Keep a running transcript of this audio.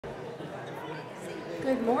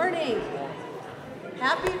Good morning.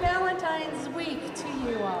 Happy Valentine's Week to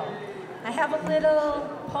you all. I have a little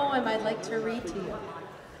poem I'd like to read to you.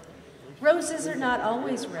 Roses are not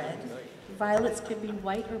always red. Violets can be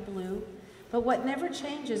white or blue. But what never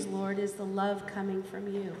changes, Lord, is the love coming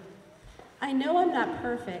from you. I know I'm not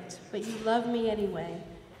perfect, but you love me anyway.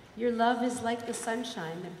 Your love is like the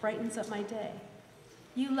sunshine that brightens up my day.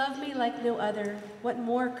 You love me like no other. What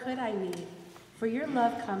more could I need? For your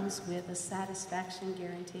love comes with a satisfaction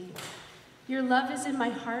guaranteed. Your love is in my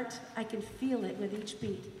heart. I can feel it with each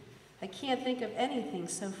beat. I can't think of anything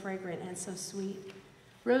so fragrant and so sweet.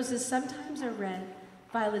 Roses sometimes are red,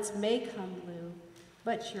 violets may come blue,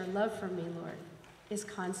 but your love for me, Lord, is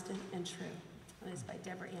constant and true. That is by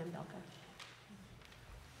Deborah Ann Belka.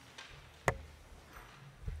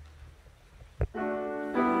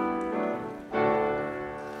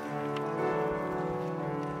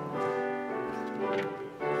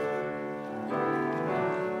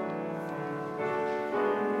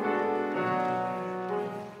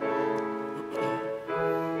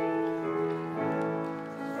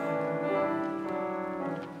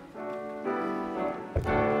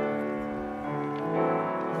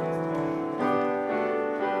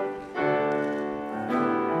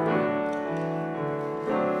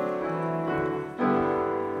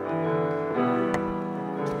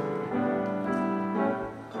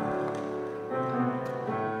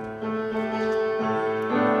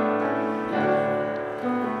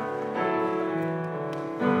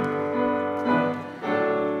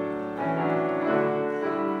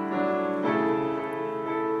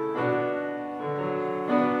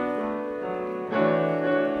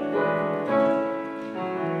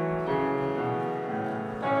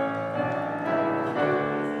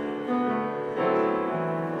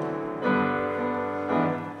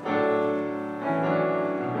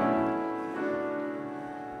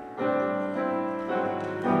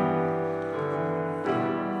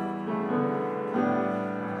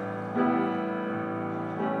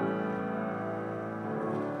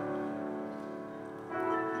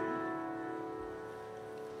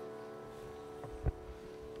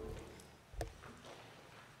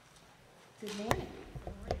 Good morning.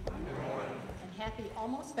 And happy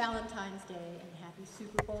almost Valentine's Day and happy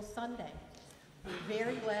Super Bowl Sunday. We're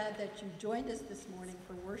very glad that you joined us this morning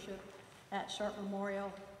for worship at Sharp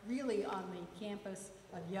Memorial, really on the campus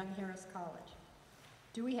of Young Harris College.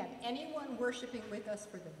 Do we have anyone worshiping with us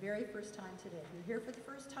for the very first time today? If you're here for the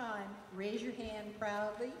first time, raise your hand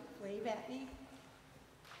proudly, wave at me.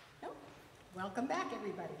 No? Welcome back,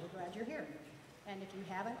 everybody. We're glad you're here. And if you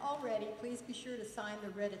haven't already, please be sure to sign the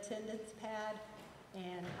red attendance pad.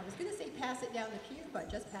 And I was going to say pass it down the pew,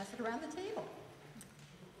 but just pass it around the table.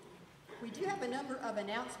 We do have a number of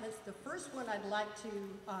announcements. The first one I'd like to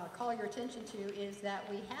call your attention to is that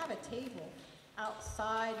we have a table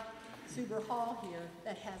outside Suber Hall here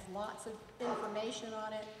that has lots of information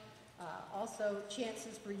on it. Also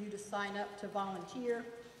chances for you to sign up to volunteer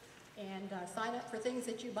and sign up for things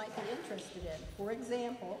that you might be interested in. For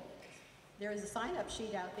example, there is a sign-up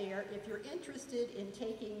sheet out there if you're interested in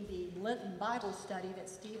taking the Lenten Bible study that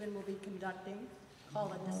Stephen will be conducting,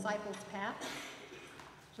 called A Disciple's Path.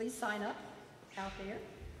 Please sign up out there.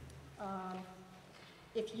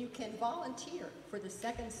 If you can volunteer for the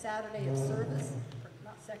second Saturday of service, or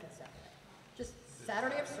not second Saturday, just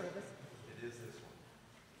Saturday of service. It is this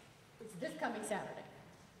one. It's this coming Saturday.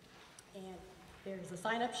 And there's a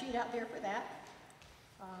sign-up sheet out there for that.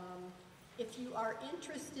 If you are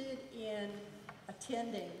interested in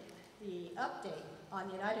attending the update on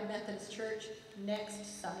the United Methodist Church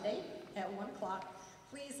next Sunday at 1 o'clock,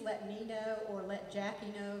 please let me know or let Jackie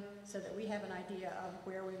know so that we have an idea of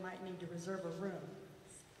where we might need to reserve a room.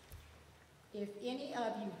 If any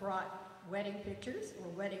of you brought wedding pictures or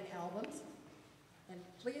wedding albums, and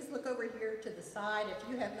please look over here to the side if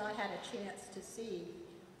you have not had a chance to see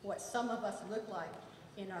what some of us look like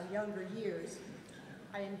in our younger years.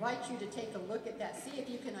 I invite you to take a look at that, see if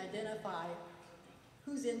you can identify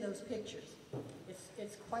who's in those pictures.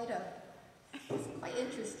 It's quite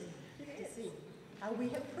interesting to see how we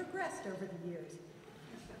have progressed over the years.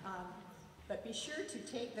 But be sure to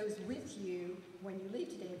take those with you when you leave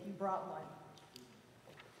today if you brought one.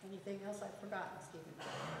 Anything else I've forgotten, Stephen?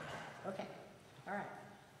 Okay, all right.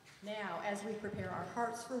 Now, as we prepare our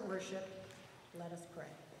hearts for worship, let us pray.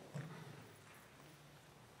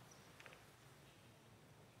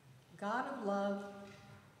 God of love,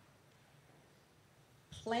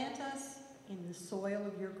 plant us in the soil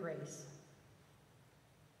of your grace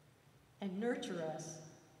and nurture us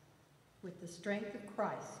with the strength of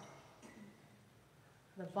Christ,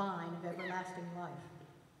 the vine of everlasting life.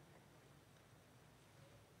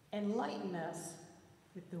 Enlighten us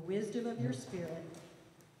with the wisdom of your Spirit,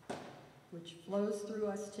 which flows through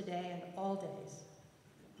us today and all days.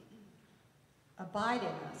 Abide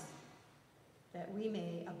in us, that we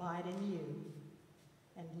may abide in you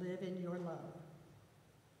and live in your love.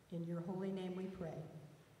 In your holy name we pray.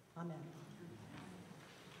 Amen.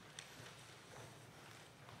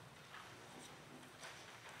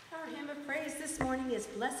 Our hymn of praise this morning is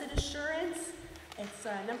Blessed Assurance. It's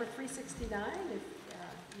number 369. If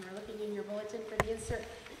you are looking in your bulletin for the insert,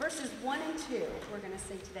 verses 1 and 2 we're going to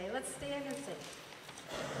sing today. Let's stand and sing.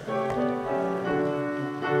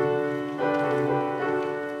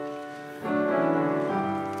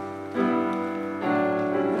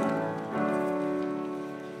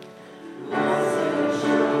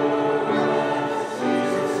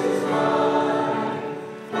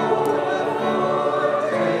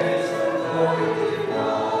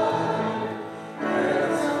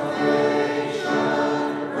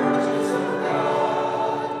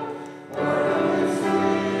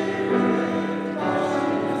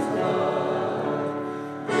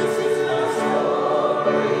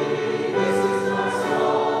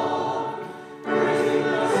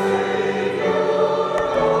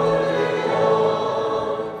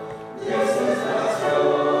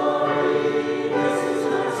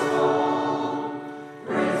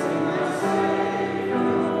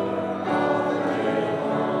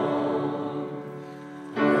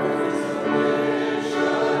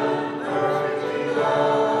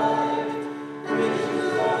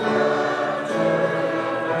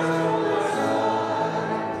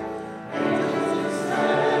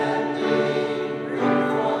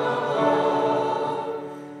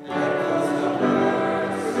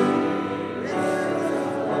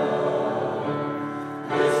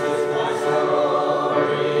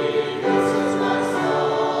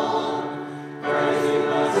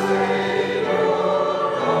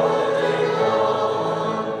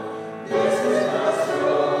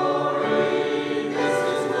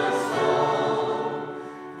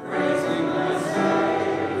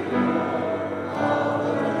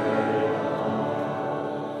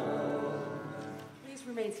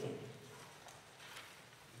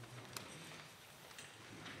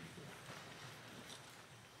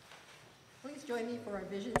 Please join me for our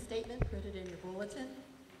vision statement printed in your bulletin.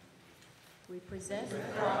 We present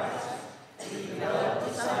Christ, we develop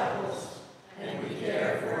disciples, and we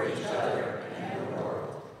care for each other and the world.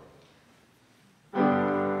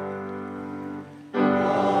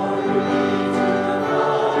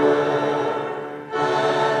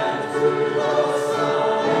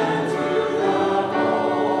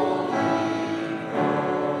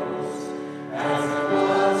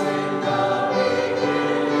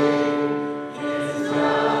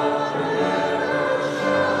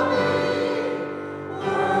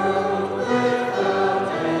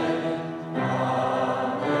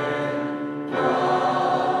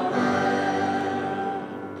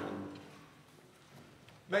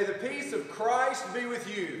 May the peace of Christ be with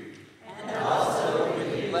you. And also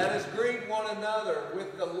with you. Let us greet one another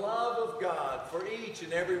with the love of God for each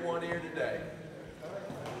and every one here today.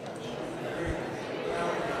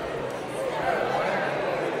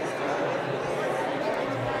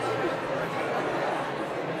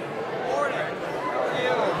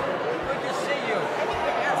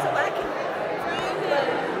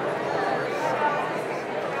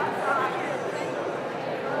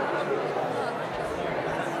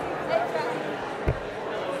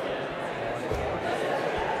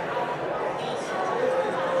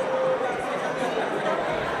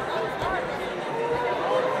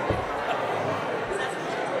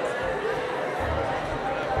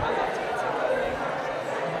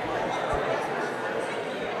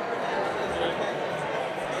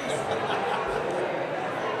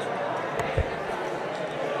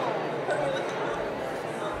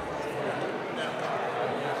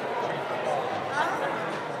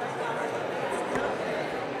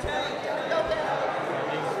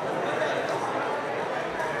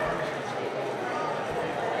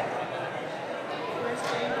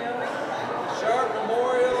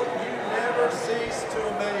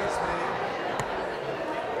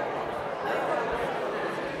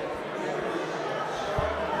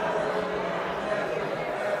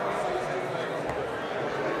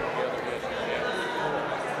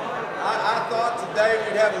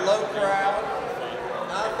 Have a low crowd.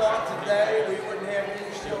 I thought today we wouldn't have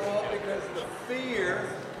any show up because of the fear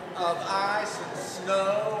of ice and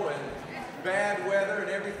snow and bad weather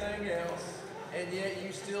and everything else, and yet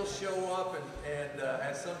you still show up and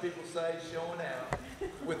as some people say, showing out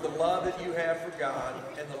with the love that you have for God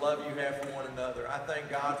and the love you have for one another. I thank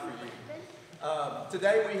God for you.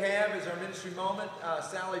 Today we have as our ministry moment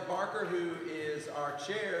Sally Barker, who is our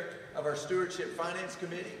chair of our Stewardship Finance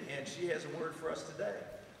Committee, and she has a word for us today.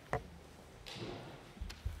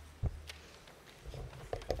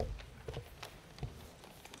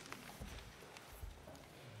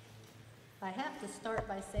 I have to start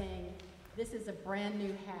by saying this is a brand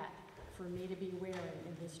new hat for me to be wearing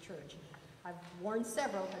in this church. I've worn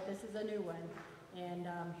several, but this is a new one, and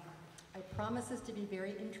I promise this to be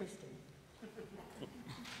very interesting.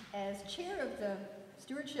 As chair of the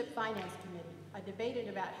Stewardship Finance Committee, I debated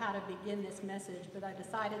about how to begin this message, but I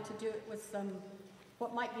decided to do it with some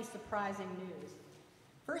what might be surprising news.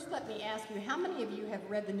 First, let me ask you, how many of you have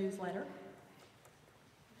read the newsletter?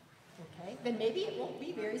 Okay, then maybe it won't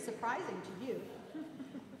be very surprising to you.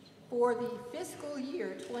 For the fiscal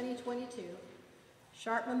year 2022,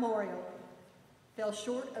 Sharp Memorial fell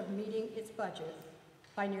short of meeting its budget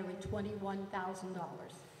by nearly $21,000.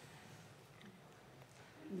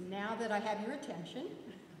 Now that I have your attention,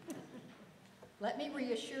 let me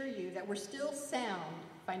reassure you that we're still sound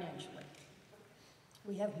financially.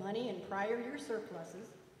 We have money in prior year surpluses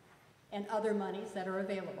and other monies that are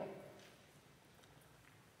available.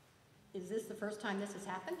 Is this the first time this has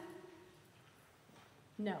happened?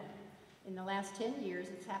 No. In the last 10 years,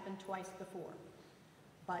 it's happened twice before.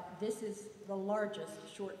 But this is the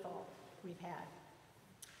largest shortfall we've had.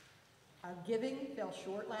 Our giving fell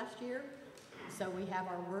short last year, so we have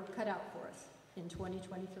our work cut out for us in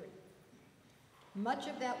 2023. Much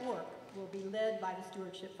of that work will be led by the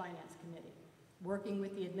Stewardship Finance Committee, working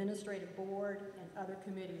with the Administrative Board and other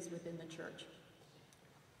committees within the church.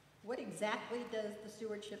 What exactly does the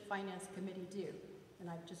Stewardship Finance Committee do? And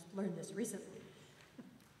I've just learned this recently.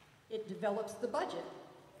 It develops the budget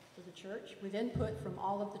for the church with input from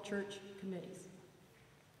all of the church committees.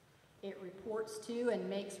 It reports to and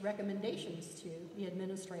makes recommendations to the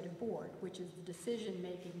Administrative Board, which is the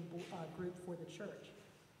decision-making group for the church.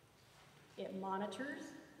 It monitors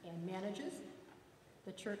and manages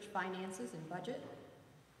the church finances and budget.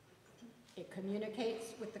 It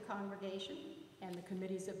communicates with the congregation and the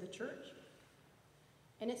committees of the church.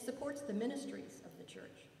 And it supports the ministries of the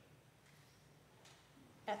church.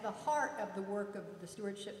 At the heart of the work of the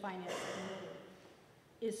Stewardship Finance Committee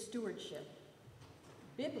is stewardship.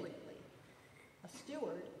 Biblically, a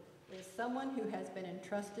steward is someone who has been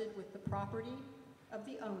entrusted with the property of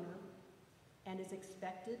the owner and is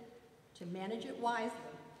expected to manage it wisely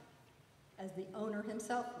as the owner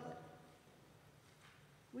himself would.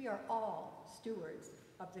 We are all stewards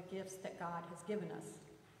of the gifts that God has given us,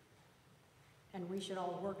 and we should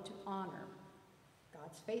all work to honor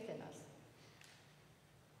God's faith in us.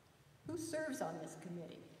 Who serves on this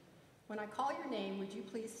committee? When I call your name, would you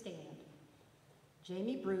please stand?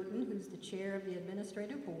 Jamie Bruton, who's the chair of the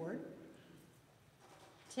Administrative Board.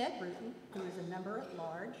 Ted Bruton, who is a member at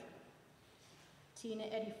large. Tina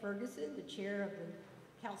Eddy Ferguson, the chair of the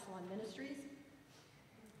Council on Ministries.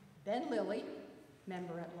 Ben Lilly,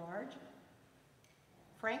 member at large.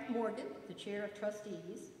 Frank Morgan, the chair of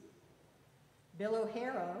trustees. Bill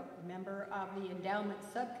O'Hara, member of the Endowment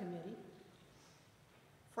Subcommittee.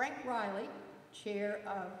 Frank Riley, chair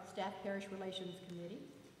of Staff Parish Relations Committee.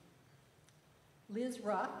 Liz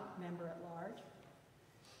Ruff, member at large.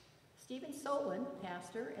 Stephen Soulen,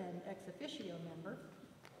 pastor and ex officio member.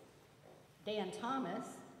 Dan Thomas,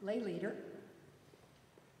 lay leader.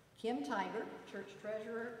 Kim Tiger, church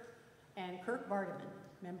treasurer, and Kirk Vardaman,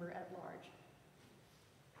 member at large.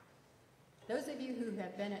 Those of you who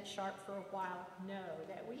have been at Sharp for a while know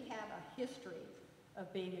that we have a history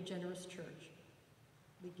of being a generous church.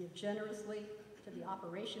 We give generously to the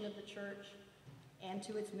operation of the church and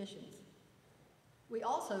to its missions. We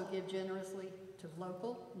also give generously to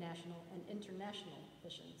local, national, and international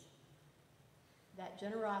missions. That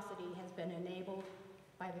generosity has been enabled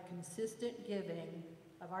by the consistent giving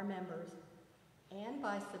of our members and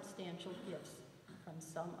by substantial gifts from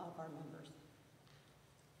some of our members.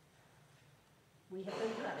 We have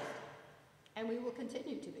been blessed, and we will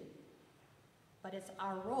continue to be. But it's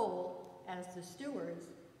our role as the stewards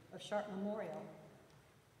of Sharp Memorial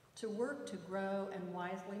to work to grow and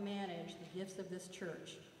wisely manage the gifts of this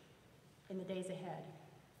church in the days ahead.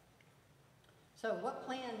 So what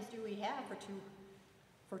plans do we have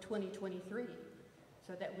for 2023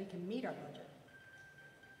 so that we can meet our budget?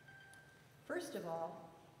 First of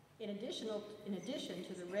all, in addition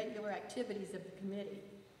to the regular activities of the committee,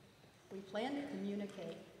 we plan to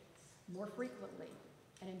communicate more frequently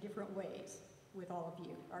and in different ways with all of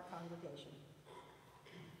you, our congregation.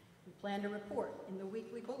 We plan to report in the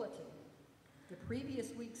weekly bulletin the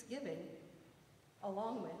previous week's giving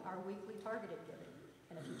along with our weekly targeted giving.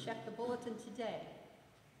 And if you check the bulletin today,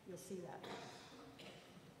 You'll see that.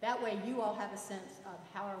 That way you all have a sense of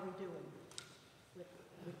how are we doing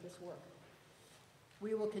with this work.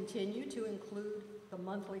 We will continue to include the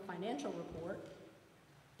monthly financial report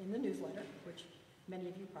in the newsletter, which many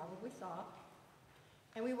of you probably saw.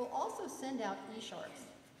 And we will also send out e-sharps,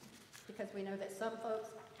 because we know that some folks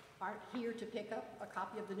aren't here to pick up a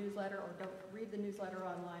copy of the newsletter or don't read the newsletter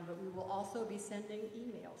online, but we will also be sending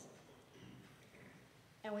emails.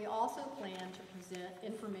 And we also plan to present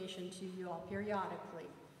information to you all periodically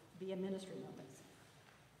via ministry moments.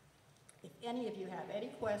 If any of you have any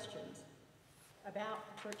questions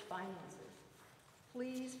about church finances,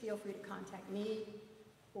 please feel free to contact me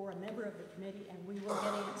or a member of the committee, and we will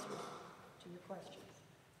get answers to your questions.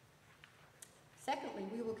 Secondly,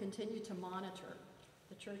 we will continue to monitor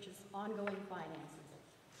the church's ongoing finances,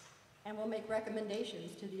 and we'll make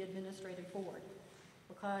recommendations to the administrative board,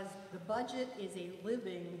 because the budget is a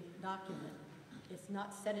living document. It's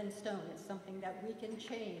not set in stone. It's something that we can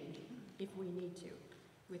change if we need to,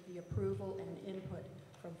 with the approval and input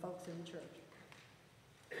from folks in the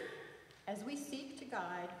church. As we seek to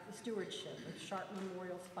guide the stewardship of Sharp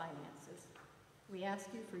Memorial's finances, we ask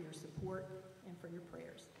you for your support and for your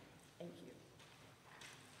prayers. Thank you.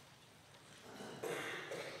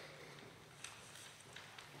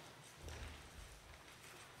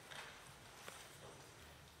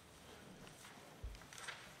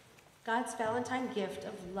 God's Valentine gift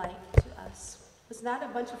of light to us was not a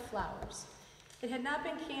bunch of flowers. It had not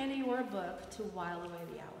been candy or a book to while away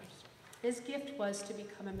the hours. His gift was to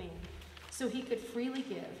become a man, so he could freely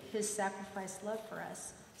give his sacrificed love for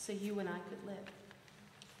us, so you and I could live.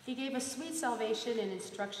 He gave us sweet salvation and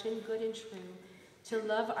instruction, good and true, to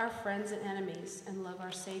love our friends and enemies and love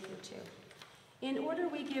our Savior too. In order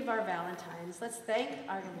we give our Valentines, let's thank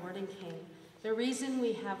our Lord and King. The reason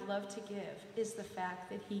we have love to give is the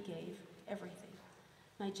fact that he gave everything.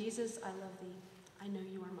 My Jesus, I love thee. I know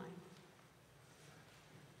you are mine.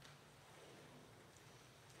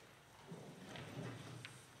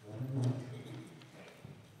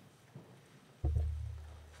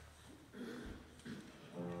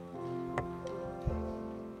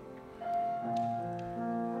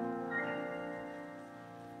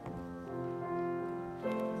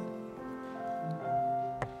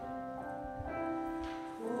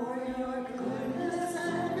 Goodness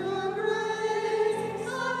and your grace,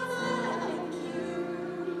 I thank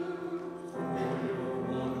you.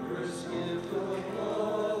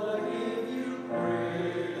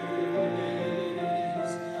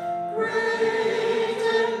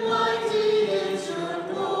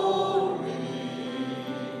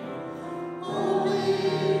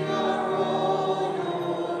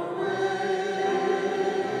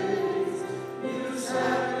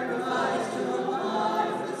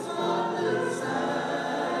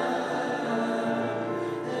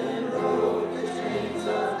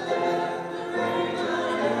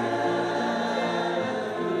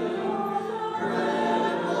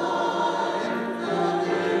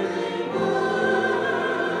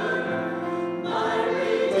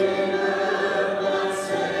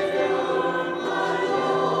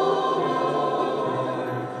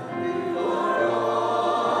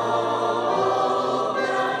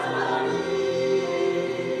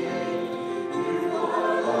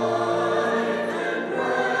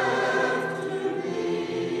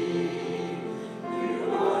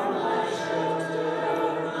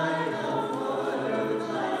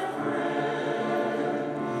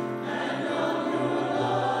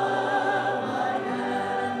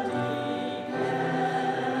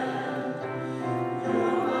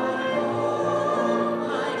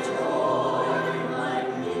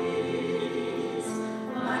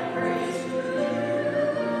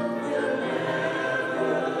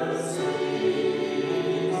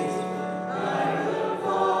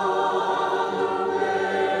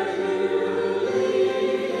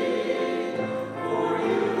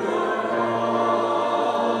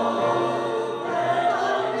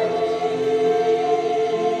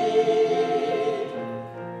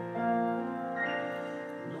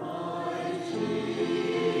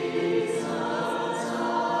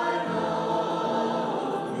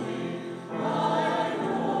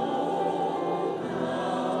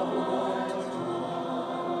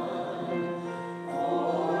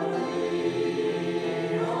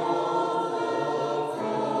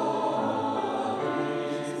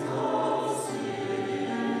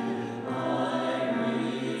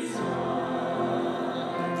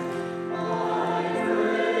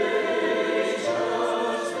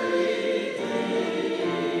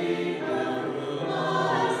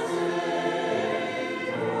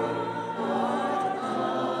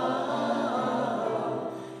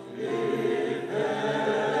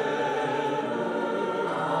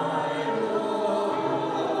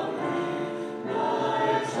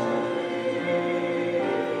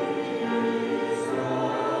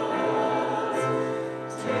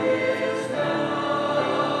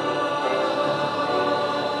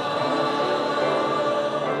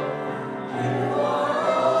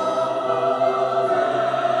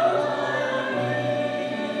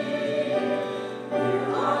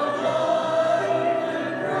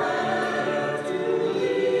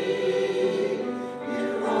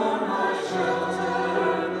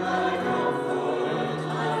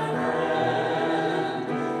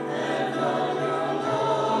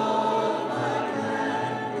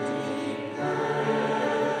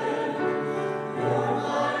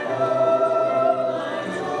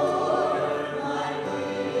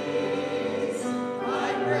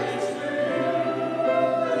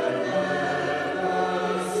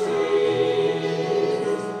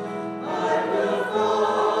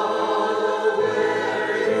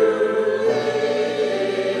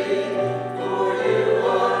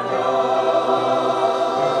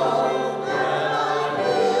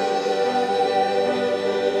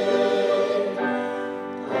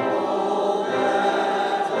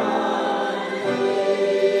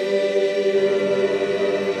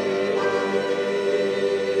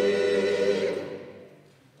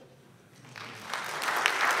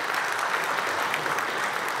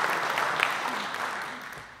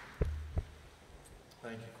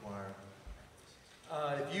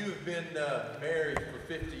 If you've been married for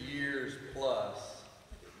 50 years plus,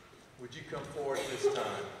 would you come forward this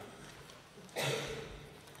time?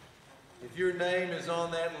 If your name is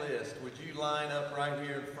on that list, would you line up right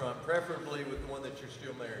here in front, preferably with the one that you're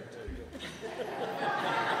still married to?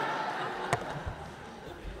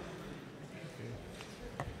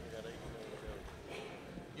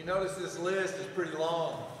 You notice this list is pretty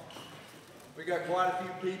long. We got quite a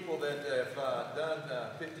few people that have done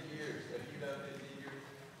 50 years. Have you done 50 years?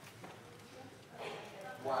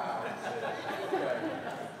 Wow. Okay.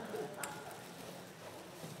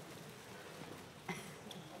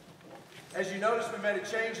 As you notice, we made a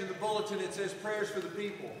change in the bulletin. It says prayers for the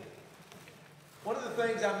people. One of the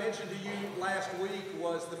things I mentioned to you last week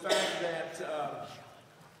was the fact that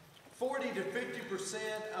 40 to 50%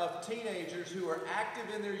 of teenagers who are active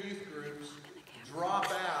in their youth groups drop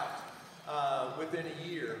out within a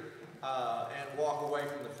year and walk away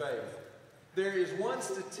from the faith. There is one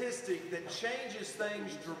statistic that changes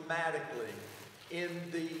things dramatically in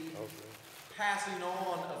the passing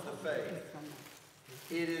on of the faith.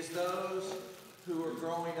 It is those who are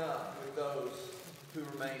growing up with those who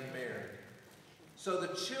remain married. So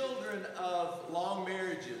the children of long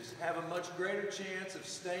marriages have a much greater chance of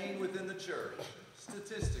staying within the church,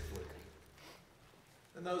 statistically,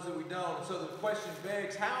 than those that we don't. And so the question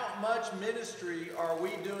begs, how much ministry are we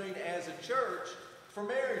doing as a church for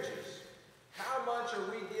marriages? How much are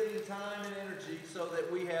we giving time and energy so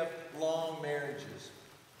that we have long marriages?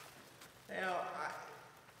 Now,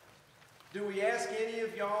 do we ask any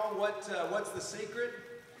of y'all what's the secret?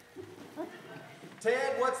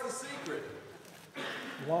 Ted, what's the secret?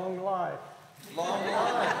 Long life. Long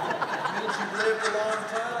life. It means you've lived a long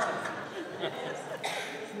time.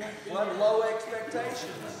 What low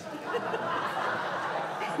expectations.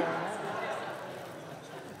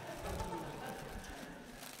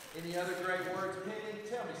 Any other great words? Penny,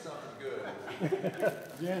 tell me something good.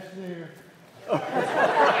 Yes, dear.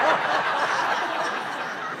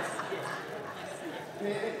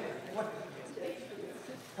 Penny, what?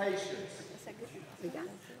 Patience.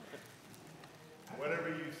 Whatever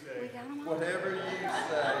you say. Whatever you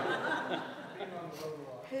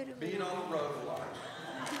say. Being on the road a lot.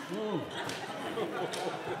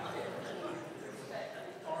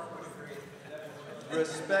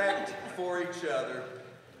 Respect for each other.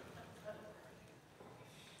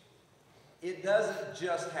 It doesn't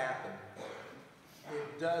just happen.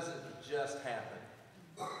 It doesn't just happen.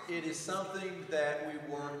 It is something that we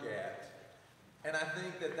work at. And I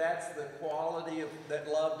think that that's the quality that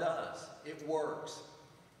love does. It works.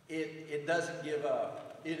 It doesn't give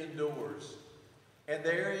up. It endures. And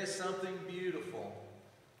there is something beautiful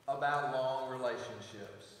about long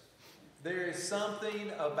relationships. There is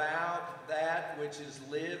something about that which is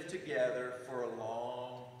lived together for a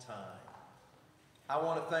long time. I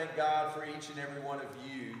want to thank God for each and every one of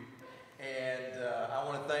you. And I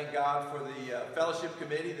want to thank God for the fellowship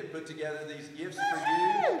committee that put together these gifts for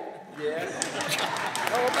you. Yes.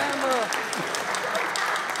 Alabama.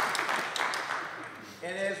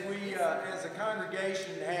 And as we, as a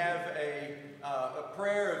congregation, have a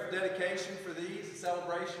prayer of dedication for these, a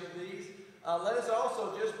celebration of these, let us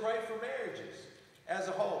also just pray for marriages as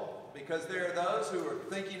a whole. Because there are those who are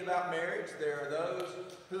thinking about marriage. There are those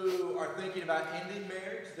who are thinking about ending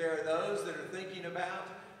marriage. There are those that are thinking about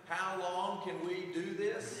how long can we do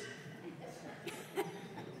this?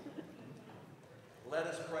 Let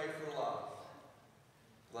us pray for love.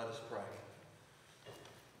 Let us pray.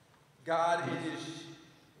 God,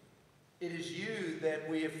 it is you that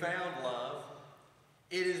we have found love.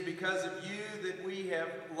 It is because of you that we have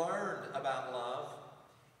learned about love.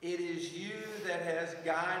 It is you that has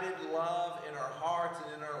guided love in our hearts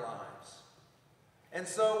and in our lives. And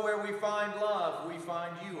so where we find love, we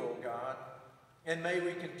find you, O God. And may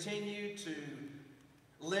we continue to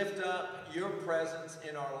lift up your presence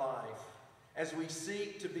in our life as we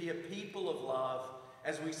seek to be a people of love,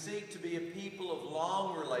 as we seek to be a people of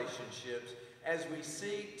long relationships, as we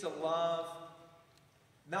seek to love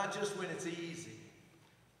not just when it's easy,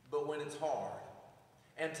 but when it's hard,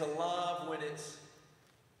 and to love when it's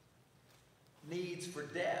needs for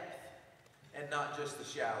depth and not just the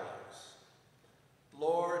shallows.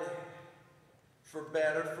 Lord, for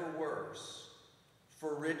better, for worse,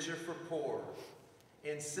 for richer, for poorer,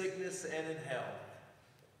 in sickness and in health,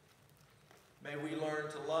 may we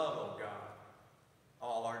learn to love, O God,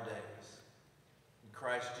 all our days. In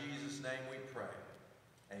Christ Jesus' name we pray.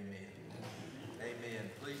 Amen. Amen.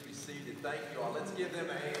 Please be seated. Thank you all. Let's give them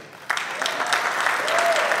a hand.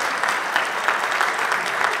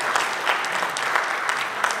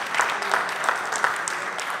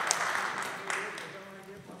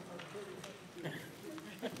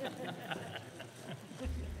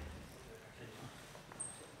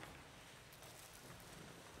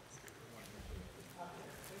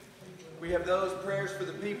 We have those prayers for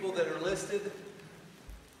the people that are listed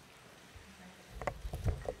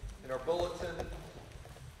in our bulletin.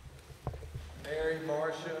 Mary,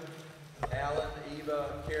 Marcia, Alan,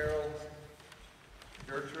 Eva, Carol,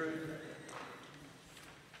 Gertrude.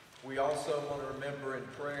 We also want to remember in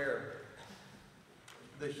prayer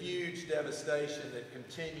the huge devastation that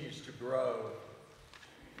continues to grow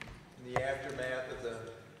in the aftermath of the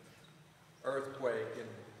earthquake in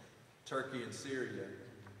Turkey and Syria.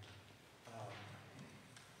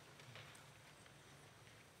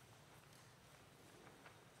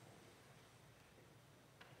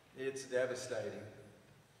 It's devastating.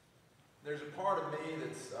 There's a part of me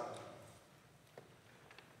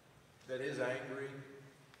that is angry.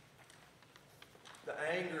 The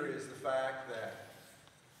anger is the fact that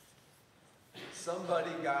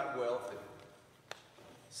somebody got wealthy.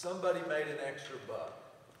 Somebody made an extra buck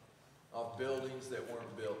off buildings that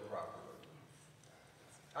weren't built properly.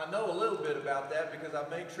 I know a little bit about that because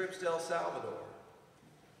I've made trips to El Salvador.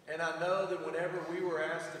 And I know that whenever we were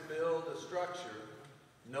asked to build a structure,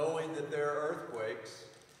 knowing that there are earthquakes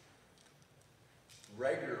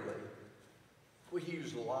regularly, we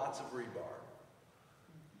use lots of rebar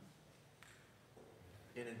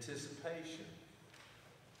in anticipation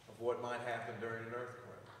of what might happen during an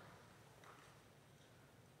earthquake.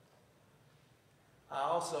 I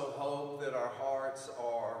also hope that our hearts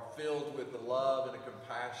are filled with the love and a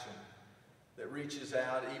compassion that reaches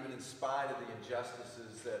out even in spite of the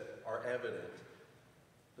injustices that are evident,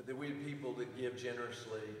 but that we are people that give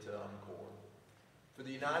generously to UMCOR. For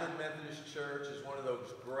the United Methodist Church is one of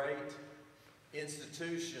those great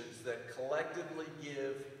institutions that collectively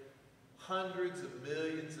give hundreds of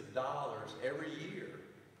millions of dollars every year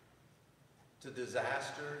to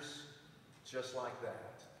disasters just like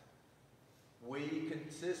that. We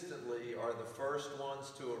consistently are the first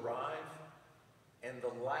ones to arrive and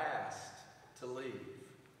the last to leave,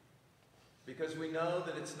 because we know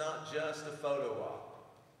that it's not just a photo op.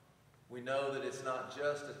 We know that it's not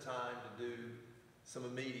just a time to do some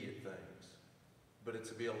immediate things, but it's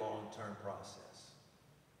to be a long-term process.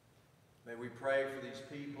 May we pray for these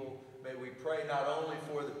people. May we pray not only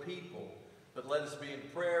for the people, but let us be in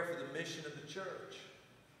prayer for the mission of the church.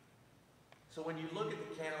 So when you look at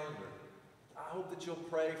the calendar, I hope that you'll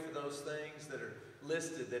pray for those things that are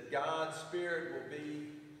listed, that God's Spirit will be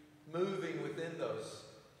moving within those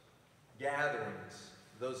gatherings,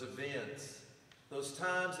 those events, those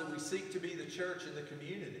times that we seek to be the church in the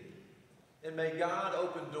community. And may God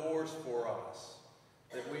open doors for us,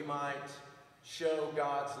 that we might show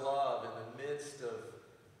God's love in the midst of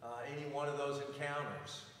any one of those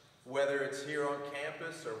encounters, whether it's here on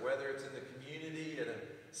campus or whether it's in the community at a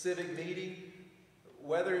civic meeting,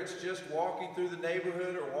 whether it's just walking through the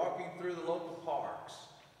neighborhood or walking through the local parks.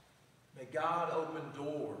 May God open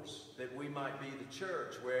doors that we might be the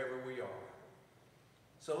church wherever we are.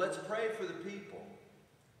 So let's pray for the people,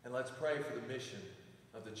 and let's pray for the mission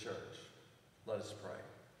of the church. Let us pray.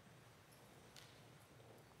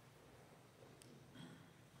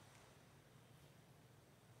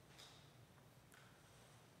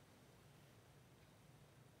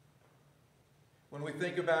 When we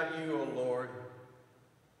think about you, O Lord,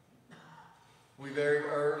 we very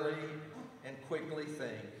early and quickly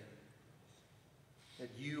think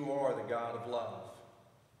that you are the God of love.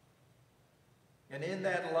 And in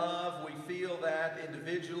that love, we feel that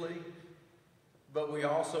individually, but we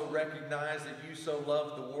also recognize that you so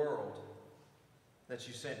loved the world that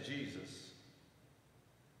you sent Jesus,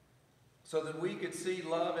 so that we could see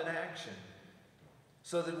love in action,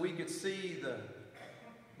 so that we could see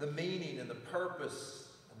the meaning and the purpose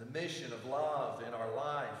and the mission of love in our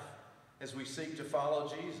life as we seek to follow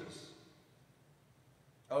Jesus.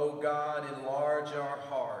 Oh God, enlarge our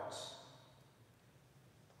hearts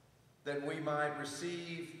that we might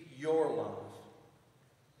receive your love.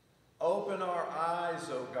 Open our eyes,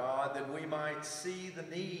 O God, that we might see the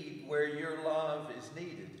need where your love is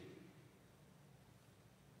needed.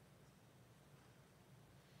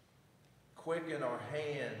 Quicken our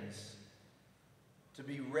hands to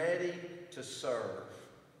be ready to serve.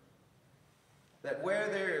 That where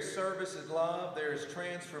there is service and love, there is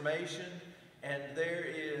transformation and there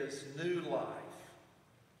is new life.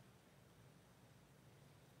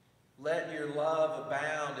 Let your love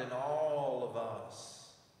abound in all of us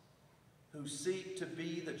who seek to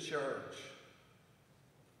be the church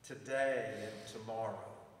today and tomorrow.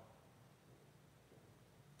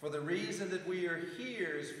 For the reason that we are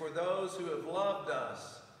here is for those who have loved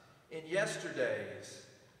us in yesterdays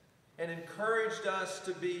and encouraged us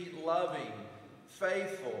to be loving,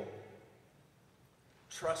 faithful,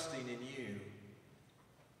 trusting in you.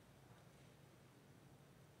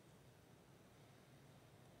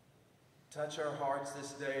 Touch our hearts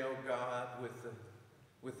this day, oh God,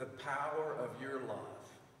 with the power of your love.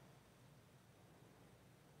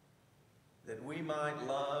 That we might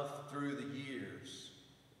love through the years.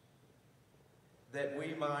 That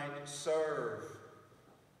we might serve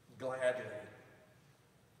gladly.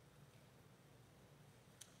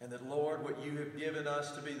 And that, Lord, what you have given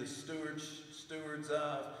us to be the stewards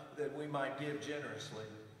of, that we might give generously.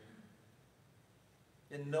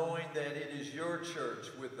 In knowing that it is your church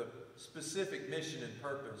with a specific mission and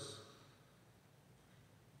purpose.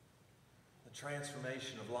 The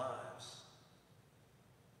transformation of lives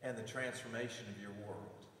and the transformation of your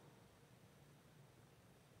world.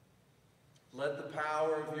 Let the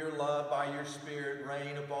power of your love by your Spirit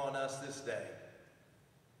reign upon us this day.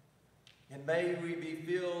 And may we be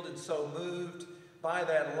filled and so moved by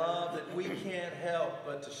that love that we can't help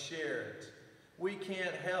but to share it. We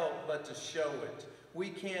can't help but to show it. We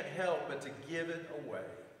can't help but to give it away.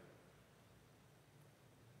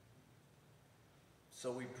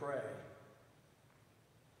 So we pray,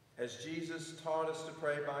 as Jesus taught us to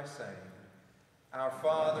pray by saying, Our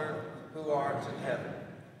Father, who art in heaven,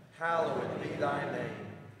 hallowed be thy name.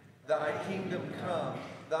 Thy kingdom come,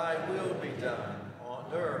 thy will be done, on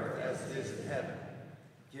earth as it is in heaven.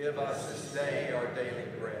 Give us this day our daily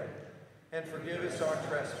bread, and forgive us our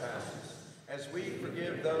trespasses, as we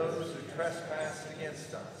forgive those who trespass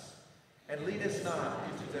against us. And lead us not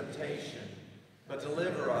into temptation, but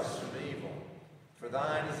deliver us from evil. For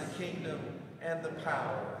thine is the kingdom, and the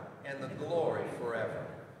power, and the glory forever.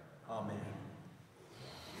 Amen.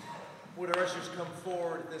 Would our ushers come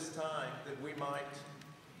forward at this time that we might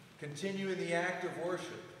continue in the act of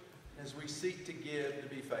worship as we seek to give, to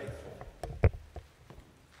be faithful.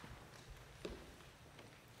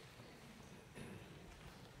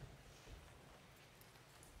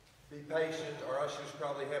 Be patient. Our ushers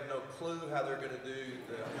probably have no clue how they're going to do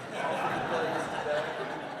the offering plates today.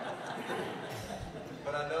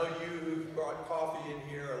 But I know you who brought coffee in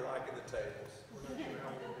here are liking the tables.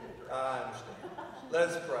 I understand. Let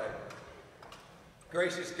us pray.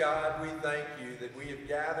 Gracious God, we thank you that we have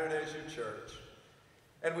gathered as your church,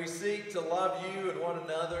 and we seek to love you and one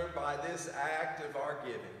another by this act of our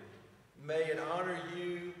giving. May it honor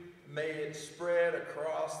you, may it spread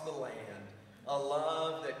across the land, a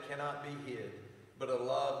love that cannot be hid, but a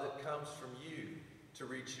love that comes from you to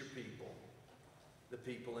reach your people, the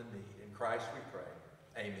people in need. In Christ we pray.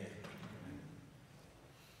 Amen.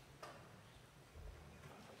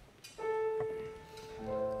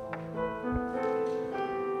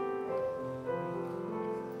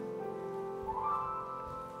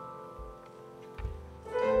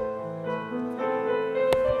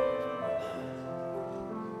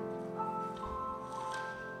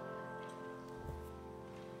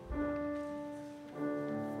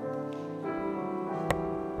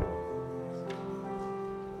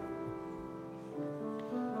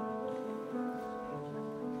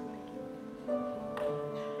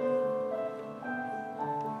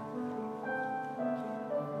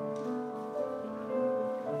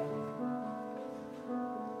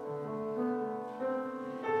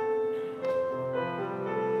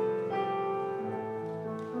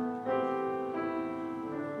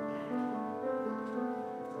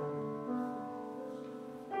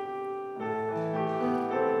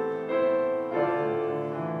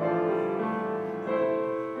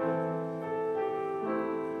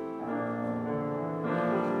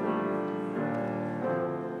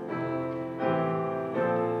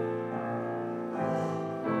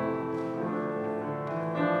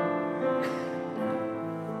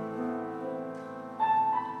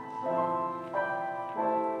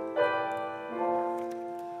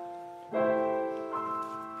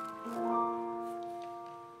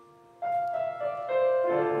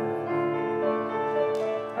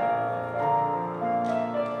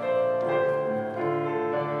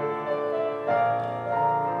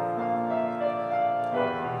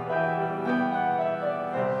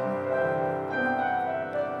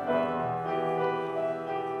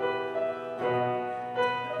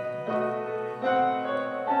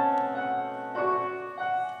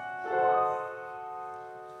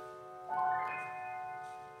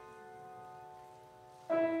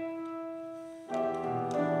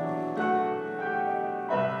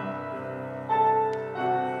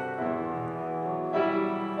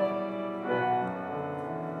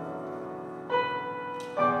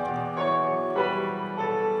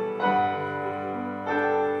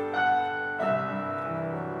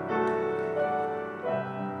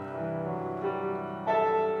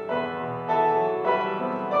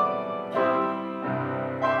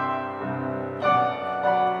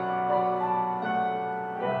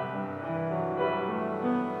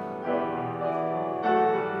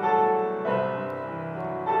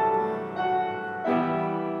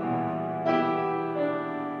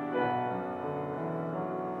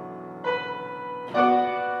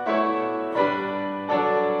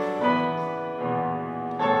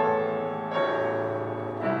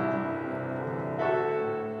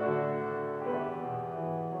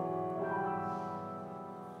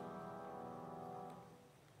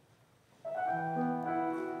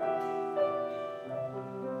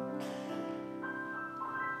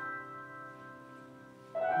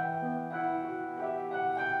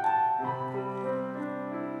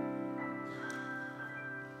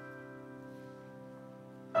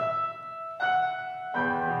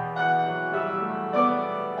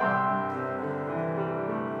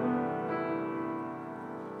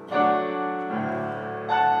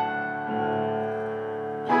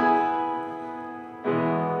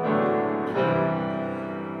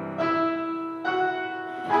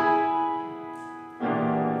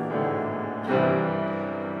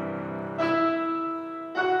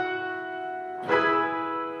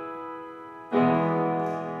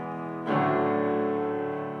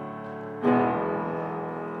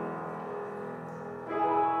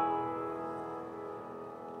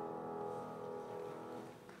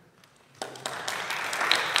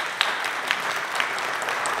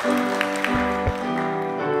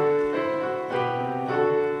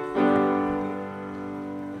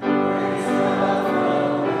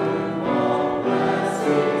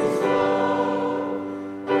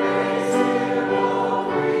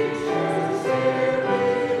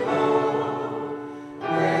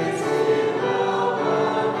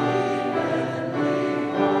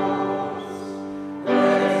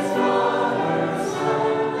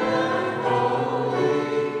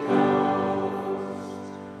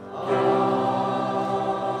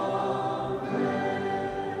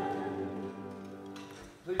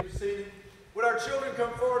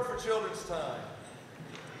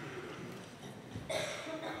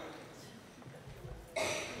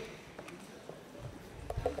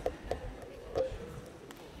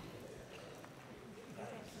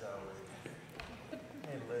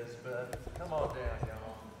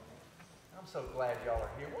 glad y'all are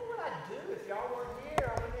here. What would I do if y'all weren't here?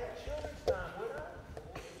 I wouldn't have children's time, would I?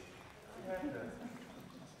 I'd have to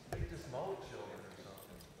speak to some old children or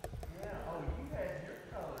something. Yeah, oh, you had your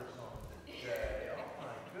colors on today. Oh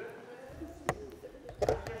my goodness.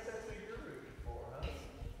 I guess that's who you're rooting for, huh?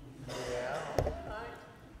 Yeah, all right.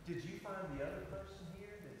 Did you find the other person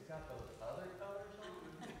here that's got those other colors on?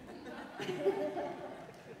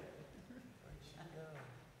 Where'd she go?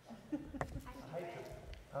 I hate to,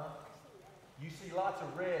 huh? You see lots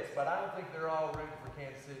of reds, but I don't think they're all rooting for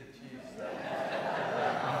Kansas City Chiefs. So.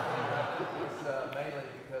 It's mainly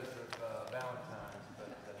because of Valentine's.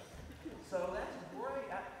 But so that's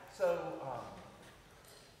great. I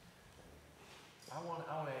want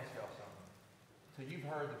to ask y'all something. So you've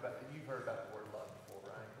heard about the word love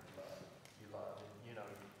before, right? Love, you love, and you know.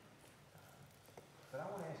 But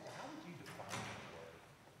I want to ask you, how would you define the word?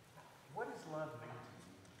 What does love mean to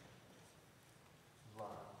you?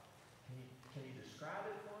 Love. Can you describe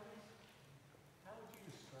it for me? How would you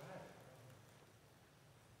describe it?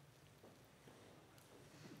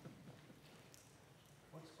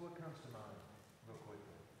 What comes to mind real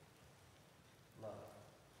quickly? Love.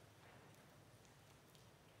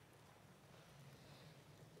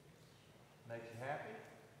 Makes you happy?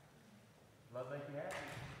 Love make you happy?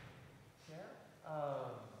 Yeah.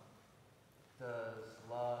 Does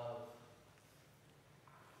love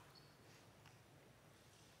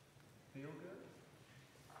feel good?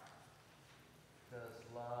 Does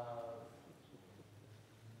love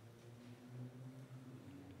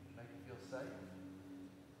make you feel safe?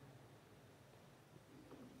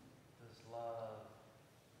 Does love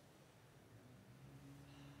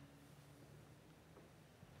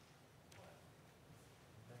what?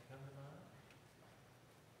 Does that come to mind?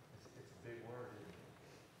 It's a big word, isn't it?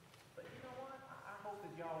 But you know what? I hope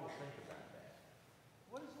that y'all will think about that.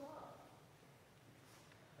 What is love?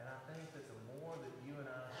 And I think that the more that you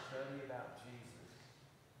and I study about Jesus,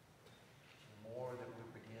 the more that we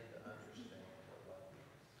begin to understand what love is.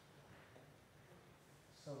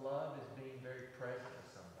 So love is being very present with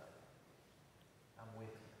somebody. I'm with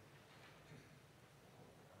you.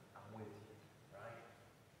 I'm with you, right?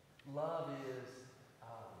 Love is I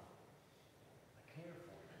care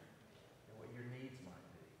for you and what your needs might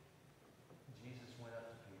be. Jesus went up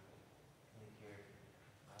to people and he cared for them,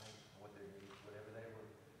 right? What their needs, whatever they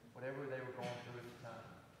were going through at the time.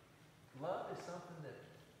 Love is something that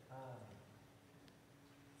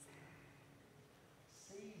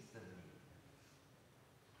sees the need.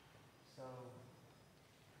 So,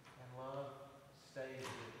 and love stays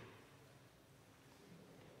with you.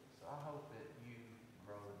 So I hope that you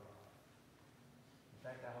grow in love. In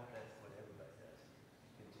fact, I hope that's what everybody does.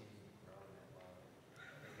 Continue to grow in that love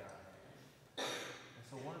that God has. And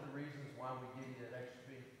so one of the reasons why we give you that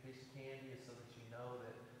extra piece of candy is so that you know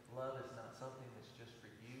that love is not something that's just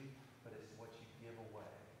for you, but it's what you give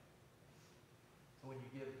away. So when you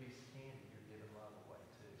give a piece of candy, you're giving love away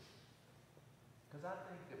too. Because I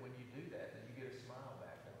think that when you do that, then you get a smile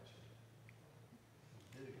back, don't you? You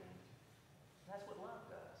do, don't you? That's what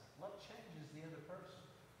love does. Love changes the other person.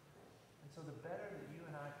 And so the better that you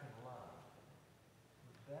and I can love,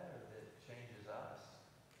 the better that it changes us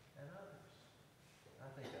and others. And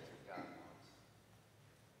I think that's what God wants.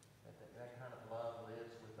 That kind of love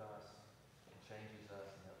lives with us and changes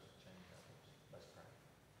us and helps us change others. Let's pray.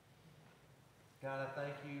 God, I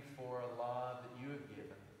thank you for a love that you have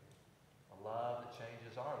given, a love that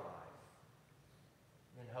changes our life,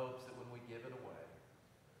 in hopes that when we give it away,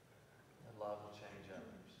 that love will change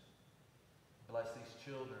others. Bless these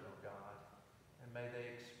children, oh God, and may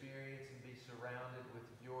they experience and be surrounded with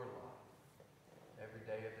your love every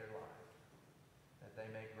day of their life, that they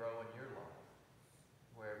may grow in your love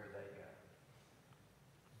wherever they go.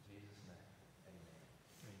 In Jesus' name, amen.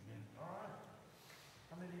 Amen. All right.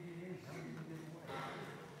 How many of you need? How many of you did away?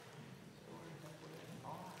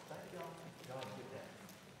 All right. Thank y'all. Y'all get that.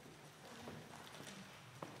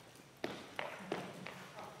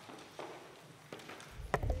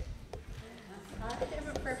 Our hymn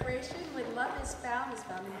of preparation, When Love is found in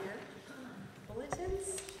your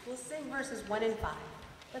bulletins. We'll sing verses 1 and 5.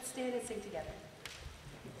 Let's stand and sing together.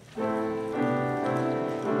 Thank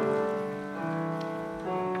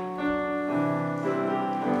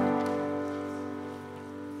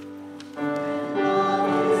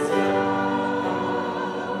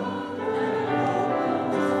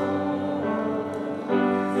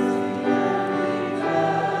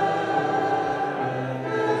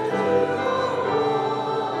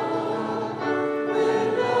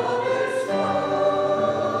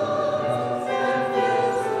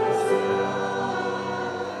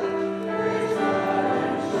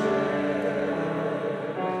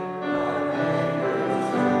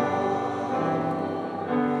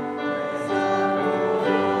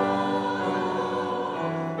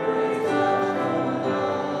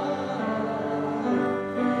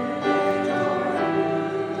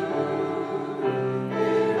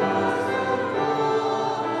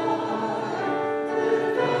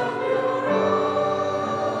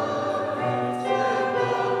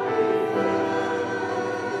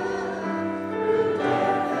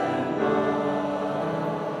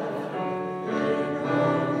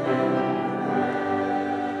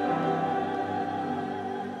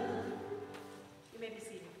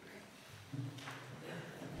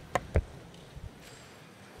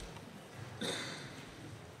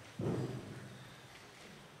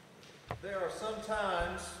there are some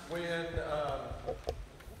times when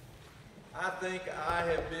I think I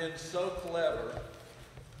have been so clever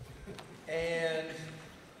and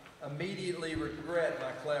immediately regret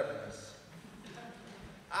my cleverness.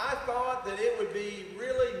 I thought that it would be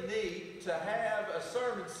really neat to have a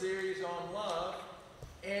sermon series on love,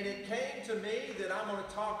 and it came to me that I'm going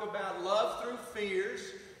to talk about love through fears,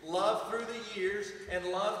 love through the years, and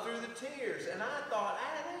love through the tears. And I thought,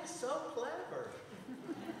 that is so clever.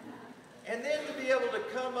 And then to be able to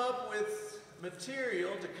come up with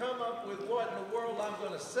material, to come up with what in the world I'm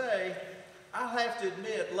going to say, I'll have to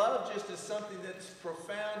admit, love just is something that's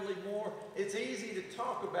profoundly more, it's easy to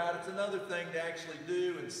talk about, it's another thing to actually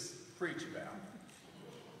do and preach about.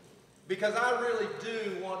 Because I really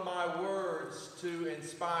do want my words to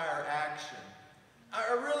inspire action.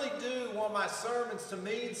 I really do want my sermons to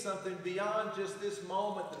mean something beyond just this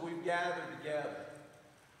moment that we've gathered together.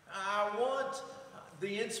 I want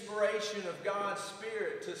the inspiration of God's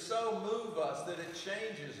Spirit to so move us that it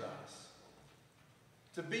changes us.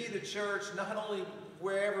 To be the church not only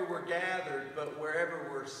wherever we're gathered, but wherever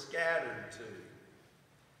we're scattered to.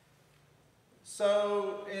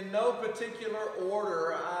 So, in no particular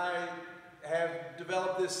order, I have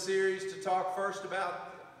developed this series to talk first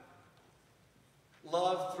about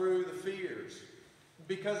love through the fears.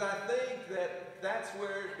 Because I think that that's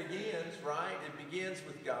where it begins, right? It begins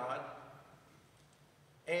with God.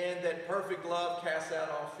 And that perfect love casts out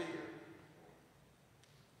all fear.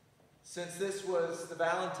 Since this was the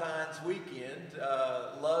Valentine's weekend,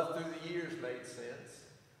 love through the years made sense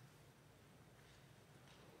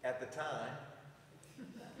at the time.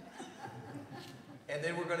 And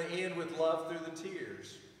then we're going to end with love through the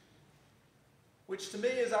tears. Which to me,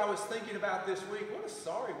 as I was thinking about this week, what a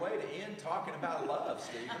sorry way to end talking about love,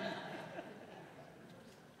 Stephen.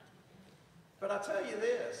 But I'll tell you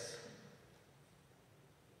this.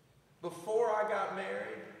 Before I got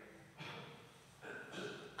married,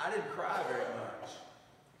 I didn't cry very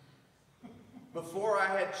much. Before I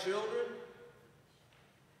had children,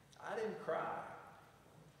 I didn't cry.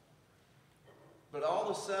 But all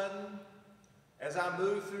of a sudden, as I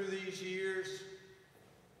moved through these years,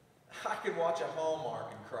 I can watch a Hallmark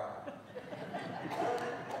and cry.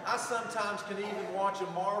 I sometimes can even watch a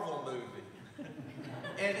Marvel movie.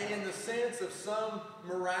 And in the sense of some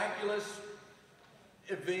miraculous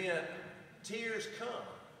event, tears come.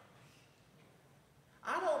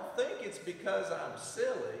 I don't think it's because I'm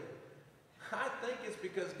silly. I think it's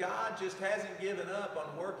because God just hasn't given up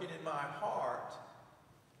on working in my heart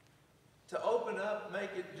to open up, make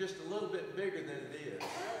it just a little bit bigger than it is.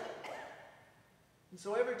 And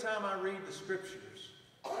so every time I read the scriptures,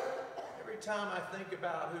 every time I think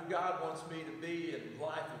about who God wants me to be in the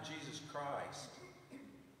life of Jesus Christ,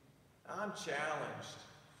 I'm challenged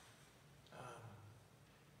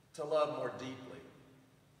to love more deeply,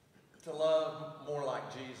 to love more like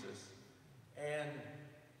Jesus, and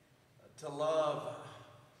to love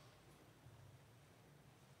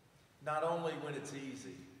not only when it's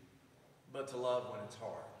easy, but to love when it's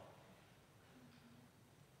hard.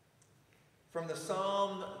 From the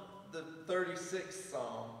Psalm, the 36th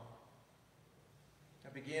Psalm, I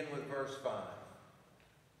begin with verse 5.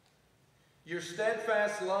 Your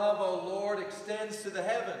steadfast love, O Lord, extends to the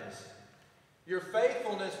heavens, your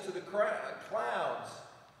faithfulness to the clouds.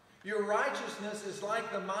 Your righteousness is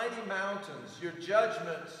like the mighty mountains. Your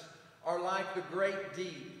judgments are like the great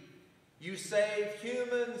deep. You save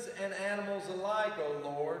humans and animals alike, O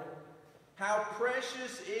Lord. How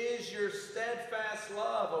precious is your steadfast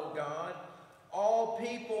love, O God. All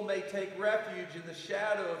people may take refuge in the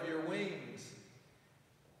shadow of your wings.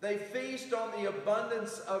 They feast on the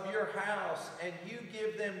abundance of your house, and you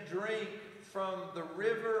give them drink from the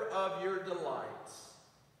river of your delights.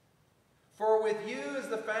 For with you is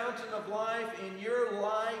the fountain of life. In your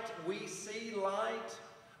light we see light.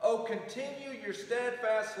 Oh, continue your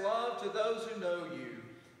steadfast love to those who know you,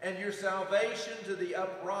 and your salvation to the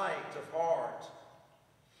upright of heart.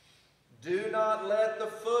 Do not let the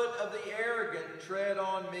foot of the arrogant tread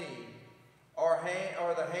on me, or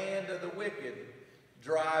the hand of the wicked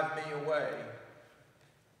drive me away.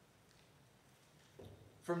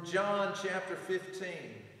 From John chapter 15,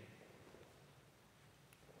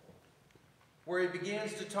 where he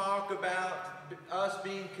begins to talk about us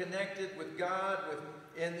being connected with God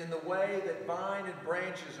in the way that vine and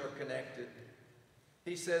branches are connected.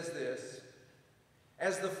 He says this,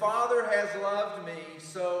 as the Father has loved me,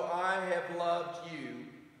 so I have loved you.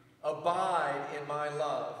 Abide in my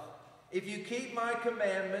love. If you keep my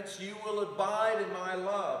commandments, you will abide in my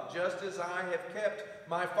love, just as I have kept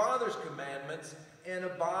my Father's commandments and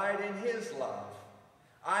abide in his love.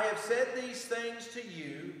 I have said these things to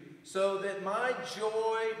you, so that my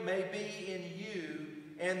joy may be in you,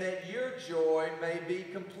 and that your joy may be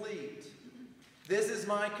complete. This is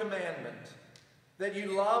my commandment, that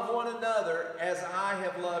you love one another as I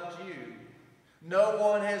have loved you. No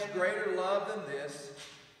one has greater love than this,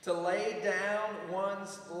 to lay down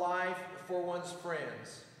one's life for one's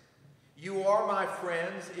friends. You are my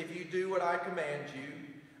friends if you do what I command you.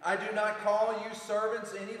 I do not call you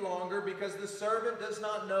servants any longer, because the servant does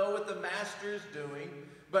not know what the master is doing,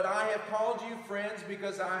 but I have called you friends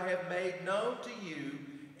because I have made known to you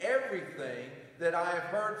everything that I have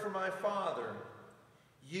heard from my Father.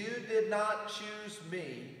 You did not choose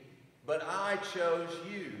me, but I chose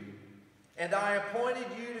you, and I appointed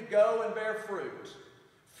you to go and bear fruit,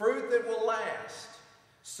 fruit that will last,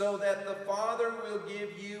 so that the Father will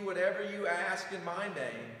give you whatever you ask in my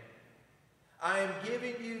name. I am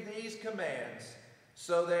giving you these commands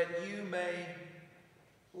so that you may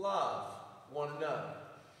love one another.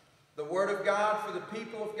 The word of God for the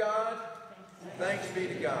people of God. Thanks be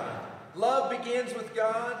to God. Love begins with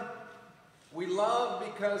God. We love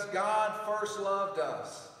because God first loved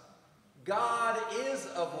us. God is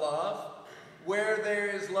of love. Where there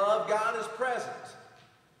is love, God is present.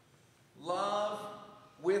 Love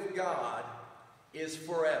with God is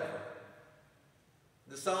forever.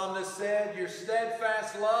 The psalmist said, your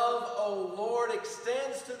steadfast love, O Lord,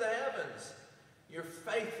 extends to the heavens, your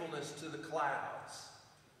faithfulness to the clouds.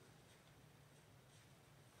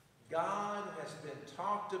 God has been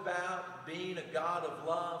talked about being a God of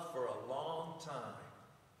love for a long time.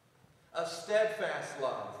 A steadfast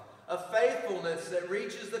love, a faithfulness that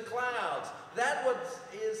reaches the clouds. That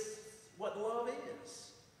is what love is.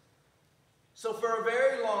 So for a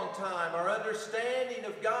very long time, our understanding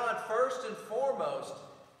of God, first and foremost,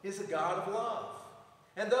 is a God of love.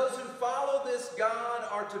 And those who follow this God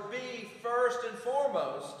are to be, first and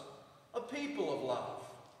foremost, a people of love.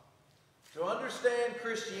 To understand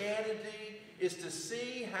Christianity is to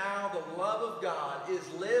see how the love of God is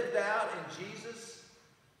lived out in Jesus.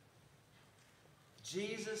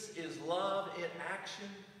 Jesus is love in action.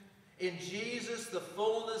 In Jesus, the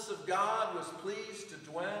fullness of God was pleased to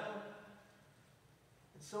dwell.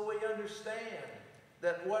 And so we understand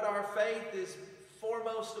that what our faith is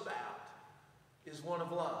foremost about is one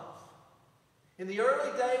of love. In the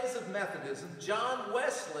early days of Methodism, John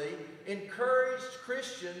Wesley encouraged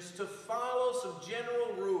Christians to follow some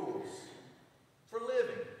general rules for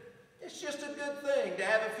living. It's just a good thing to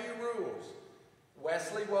have a few rules.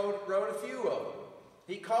 Wesley wrote a few of them.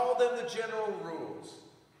 He called them the general rules.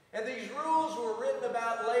 And these rules were written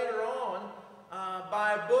about later on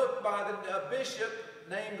by a book by a bishop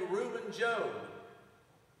named Reuben Job,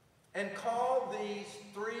 and called these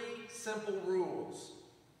 3 simple rules.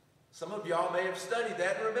 Some of y'all may have studied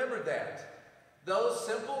that and remembered that. Those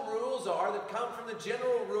simple rules are that come from the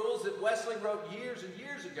general rules that Wesley wrote years and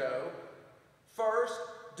years ago. First,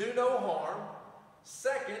 do no harm.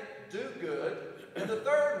 Second, do good. And the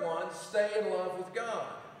third one, stay in love with God.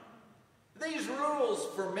 These rules,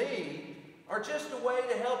 for me, are just a way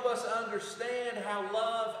to help us understand how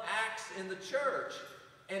love acts in the church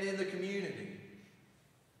and in the community.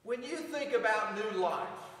 When you think about new life,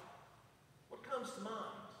 what comes to mind?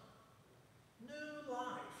 New life.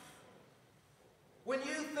 When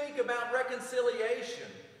you think about reconciliation,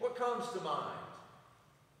 what comes to mind?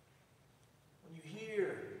 When you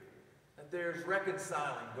hear that there's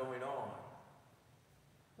reconciling going on.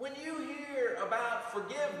 When you hear about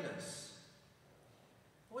forgiveness,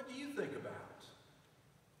 what do you think about?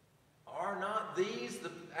 Are not these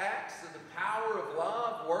the acts of the power of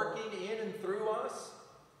love working in and through us?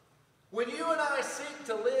 When you and I seek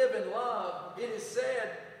to live in love, it is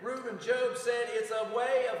said, Reuben Job said, it's a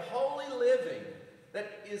way of holy living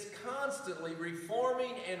that is constantly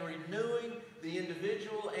reforming and renewing the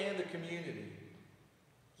individual and the community.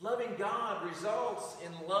 Loving God results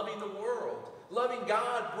in loving the world. Loving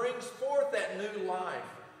God brings forth that new life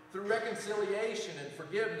through reconciliation and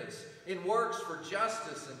forgiveness, in works for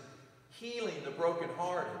justice and healing the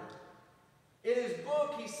brokenhearted. In his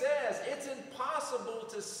book, he says, it's impossible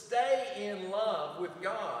to stay in love with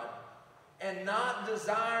God and not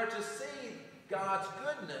desire to see God's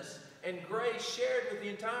goodness and grace shared with the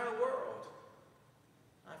entire world.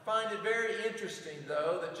 I find it very interesting,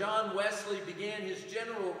 though, that John Wesley began his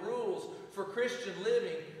general rules for Christian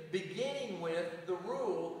living beginning with the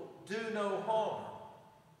rule, do no harm.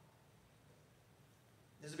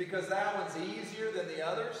 Is it because that one's easier than the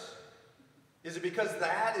others? Is it because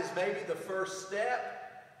that is maybe the first step?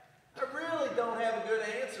 I really don't have a good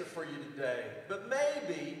answer for you today, but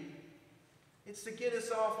maybe it's to get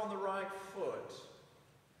us off on the right foot.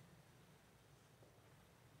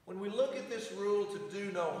 When we look at this rule to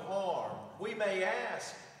do no harm, we may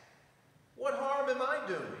ask, what harm am I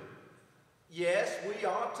doing? Yes, we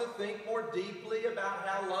ought to think more deeply about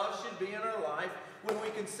how love should be in our life when we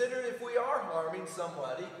consider if we are harming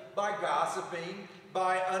somebody by gossiping,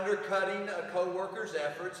 by undercutting a co-worker's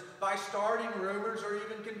efforts, by starting rumors or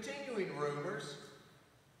even continuing rumors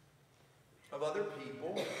of other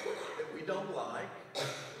people that we don't like.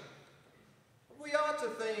 We ought to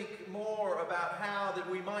think more about how that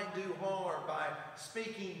we might do harm by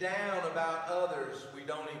speaking down about others we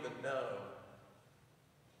don't even know.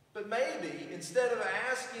 But maybe, instead of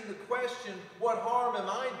asking the question, what harm am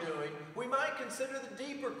I doing, we might consider the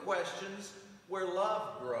deeper questions where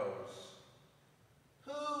love grows.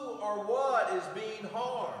 Who or what is being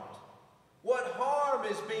harmed? What harm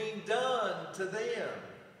is being done to them?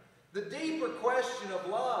 The deeper question of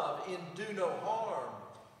love in do no harm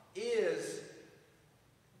is,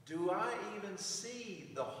 do I even see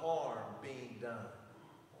the harm being done?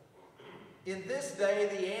 In this day,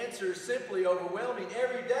 the answer is simply overwhelming.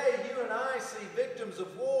 Every day, you and I see victims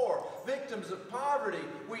of war, victims of poverty.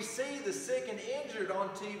 We see the sick and injured on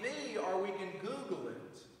TV, or we can Google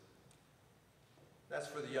it. That's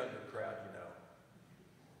for the younger crowd, you know.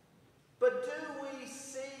 But do we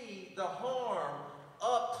see the harm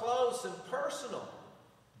up close and personal?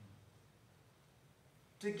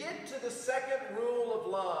 To get to the second rule of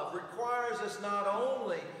love requires us not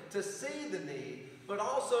only to see the need, but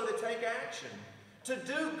also to take action. To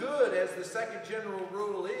do good, as the second general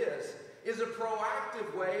rule is a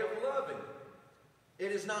proactive way of loving.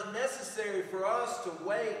 It is not necessary for us to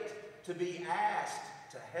wait to be asked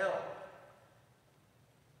to help.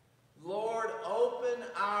 Lord, open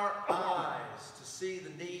our eyes to see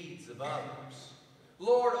the needs of others.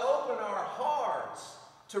 Lord, open our hearts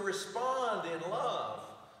to respond in love.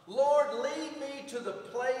 Lord, lead me to the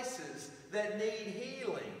places that need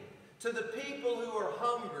healing, to the people who are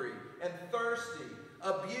hungry and thirsty,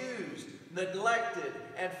 abused, neglected,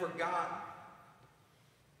 and forgotten.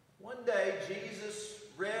 One day, Jesus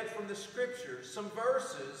read from the Scriptures some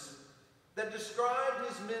verses that described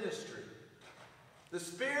his ministry. The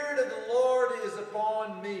Spirit of the Lord is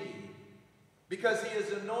upon me, because he has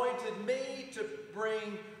anointed me to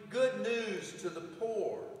bring good news to the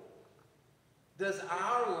poor. Does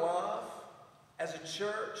our love as a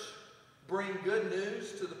church bring good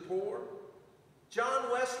news to the poor? John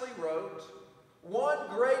Wesley wrote, "One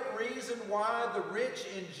great reason why the rich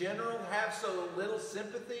in general have so little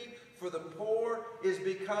sympathy for the poor is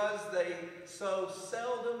because they so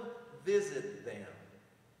seldom visit them."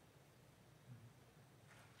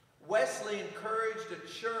 Wesley encouraged a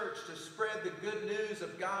church to spread the good news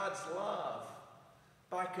of God's love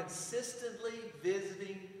by consistently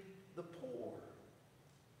visiting the poor.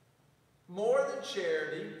 More than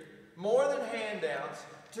charity, more than handouts,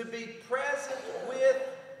 to be present with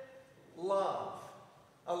love.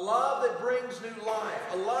 A love that brings new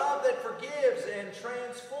life. A love that forgives and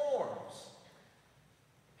transforms.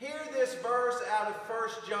 Hear this verse out of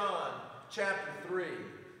 1 John chapter 3.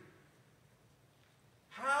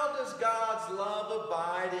 How does God's love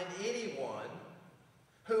abide in anyone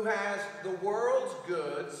who has the world's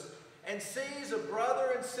goods and sees a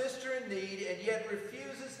brother and sister in need and yet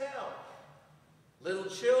refuses help?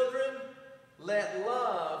 Little children, let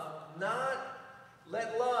love not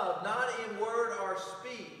in word or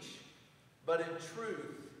speech, but in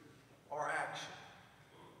truth or action.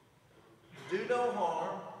 Do no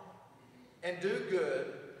harm and do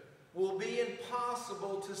good will be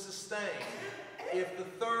impossible to sustain if the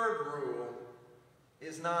third rule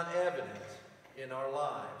is not evident in our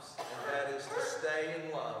lives, and that is to stay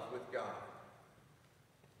in love with God.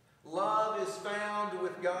 Love is found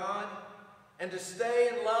with God, and to stay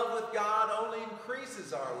in love with God only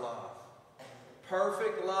increases our love.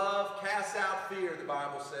 Perfect love casts out fear, the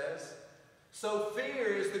Bible says. So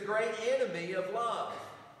fear is the great enemy of love.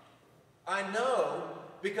 I know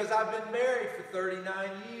because I've been married for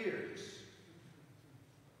 39 years.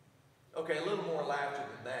 Okay, a little more laughter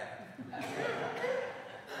than that.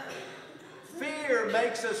 Fear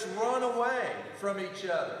makes us run away from each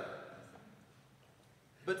other.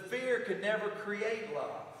 But fear can never create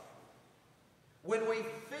love. When we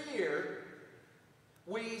fear,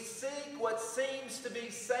 we seek what seems to be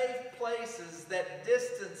safe places that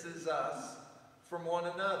distances us from one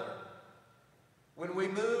another. When we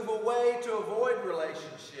move away to avoid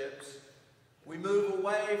relationships, we move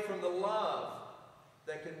away from the love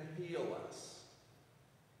that can heal us.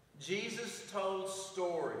 Jesus told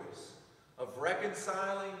stories of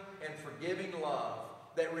reconciling and forgiving love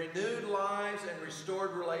that renewed lives and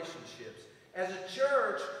restored relationships. As a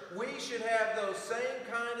church, we should have those same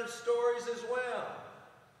kind of stories as well.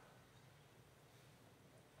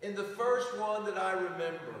 In the first one that I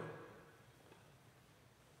remember,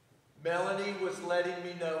 Melanie was letting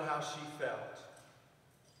me know how she felt.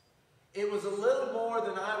 It was a little more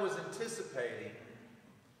than I was anticipating.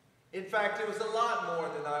 In fact, it was a lot more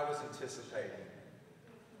than I was anticipating.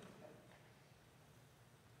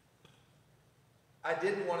 I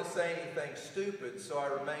didn't want to say anything stupid, so I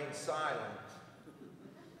remained silent.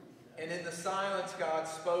 And in the silence, God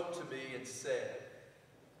spoke to me and said,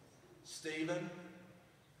 Stephen,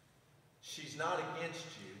 she's not against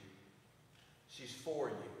you. She's for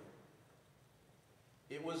you.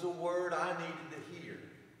 It was a word I needed to hear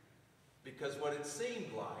because what it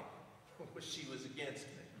seemed like was she was against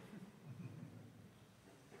me.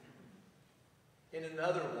 In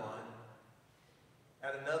another one,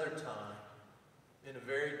 at another time, in a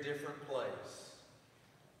very different place,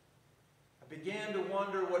 I began to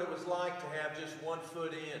wonder what it was like to have just 1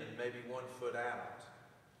 foot in and maybe 1 foot out.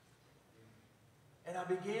 And I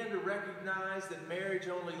began to recognize that marriage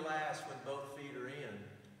only lasts when both feet are in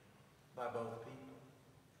by both people.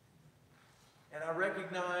 And I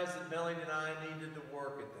recognized that Melanie and I needed to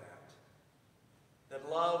work at that. That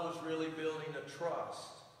love was really building a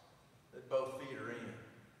trust that both feet are in.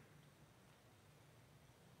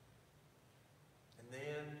 And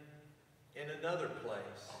then, in another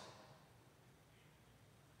place,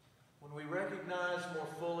 when we recognized more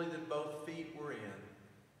fully that both feet were in,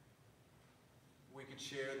 we could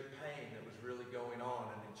share the pain that was really going on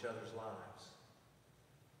in each other's lives.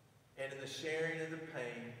 And in the sharing of the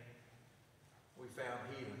pain, we found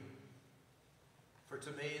healing. For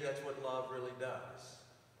to me, that's what love really does.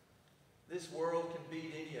 This world can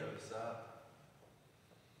beat any of us up.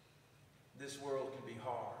 This world can be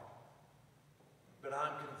hard. But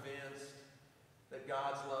I'm convinced that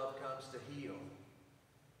God's love comes to heal.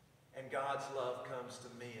 And God's love comes to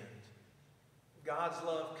mend. God's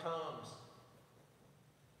love comes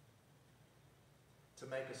to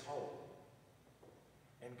make us whole.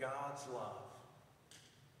 And God's love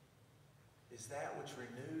is that which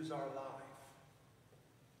renews our life.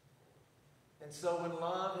 And so when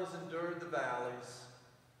love has endured the valleys,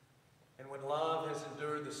 and when love has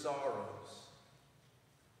endured the sorrows,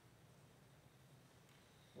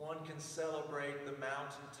 one can celebrate the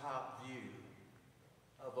mountaintop view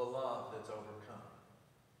of a love that's overcome.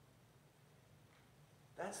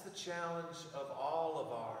 That's the challenge of all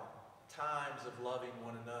of our times of loving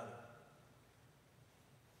one another.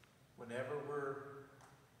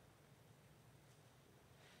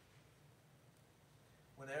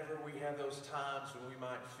 Whenever we have those times when we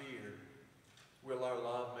might fear, will our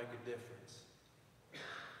love make a difference?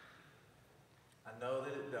 I know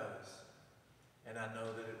that it does, and I know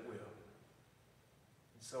that it will.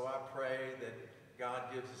 And so I pray that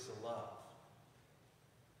God gives us a love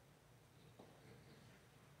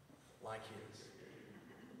like His.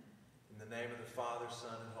 In the name of the Father,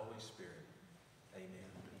 Son, and Holy Spirit.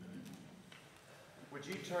 Amen. Would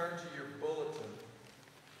you turn to your bulletin?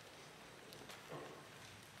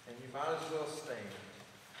 And you might as well stand,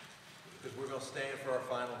 because we're going to stand for our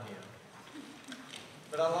final hymn.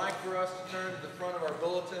 But I'd like for us to turn to the front of our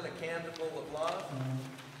bulletin, a canticle of love,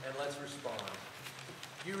 and let's respond.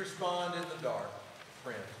 You respond in the dark,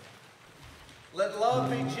 friend. Let love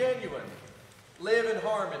be genuine. Live in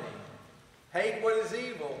harmony. Hate what is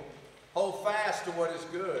evil. Hold fast to what is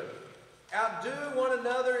good. Outdo one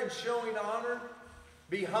another in showing honor.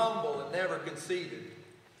 Be humble and never conceited.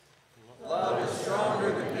 Love is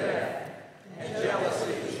stronger than death, and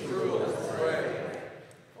jealousy is cruel as the grave.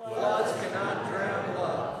 Floods cannot drown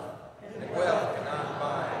love, and wealth cannot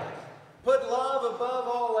buy it. Put love above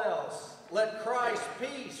all else. Let Christ's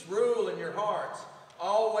peace rule in your hearts.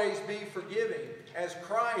 Always be forgiving, as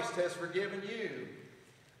Christ has forgiven you.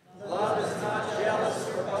 Love is not jealous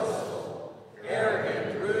or boastful,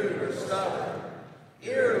 arrogant, rude, or stubborn,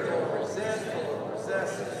 irritable, resentful, or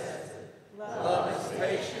possessive. Love is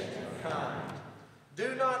patient and kind.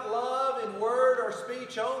 Do not love in word or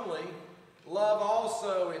speech only. Love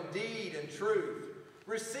also in deed and truth.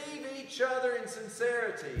 Receive each other in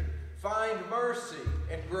sincerity. Find mercy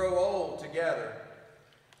and grow old together.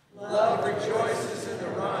 Love rejoices in the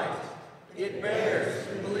right. It bears,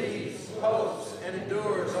 believes, hopes, and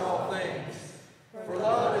endures all things. For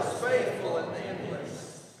love is faithful and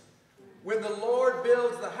endless. When the Lord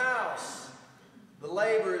builds the house, the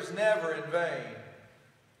labor is never in vain.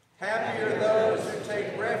 Happy are those who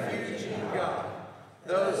take refuge in God.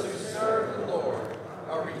 Those who serve the Lord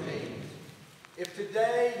are redeemed. If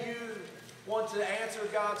today you want to answer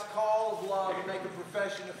God's call of love and make a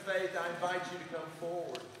profession of faith, I invite you to come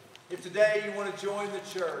forward. If today you want to join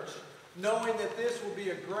the church, knowing that this will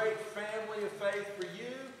be a great family of faith for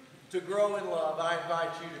you to grow in love, I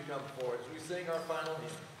invite you to come forward as we sing our final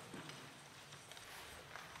hymn.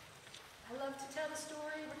 I love to tell the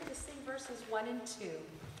story. We're going to sing verses 1 and 2.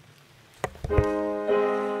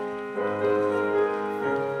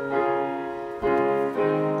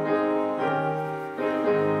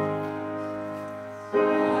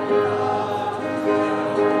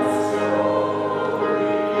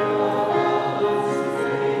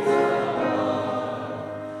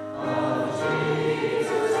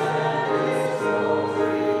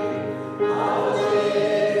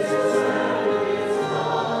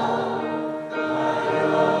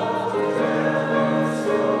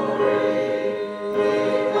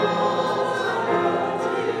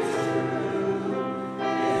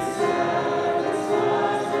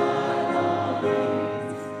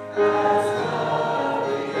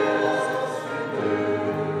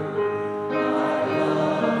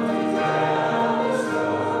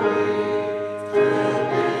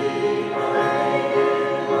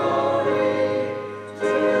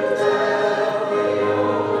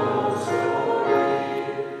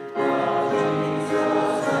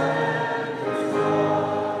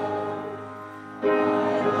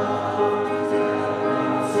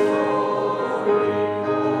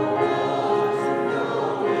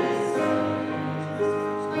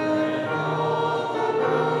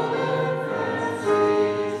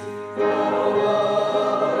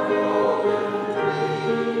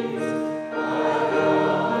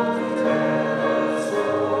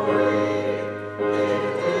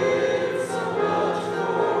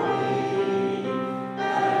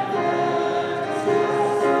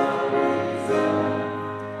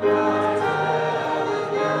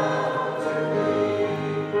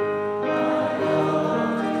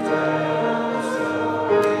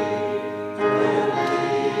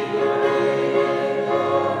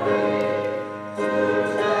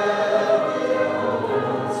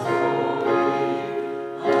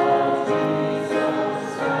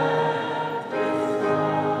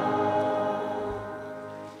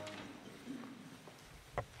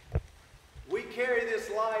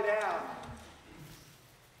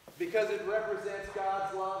 because it represents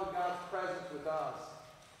God's love and God's presence with us.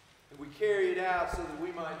 And we carry it out so that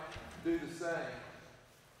we might do the same.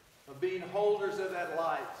 Of being holders of that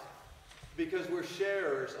light because we're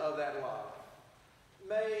sharers of that love.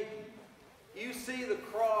 May you see the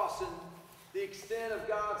cross and the extent of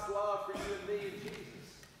God's love for you and me in Jesus.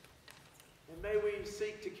 And may we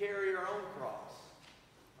seek to carry our own cross.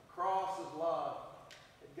 A cross of love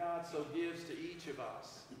that God so gives to each of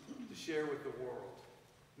us to share with the world.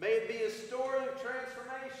 May it be a story of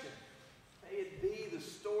transformation. May it be the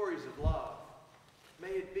stories of love. May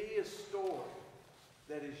it be a story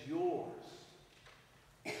that is yours.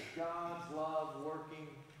 God's love working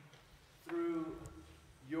through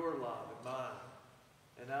your love and mine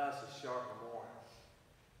and us as Sharp Memorial.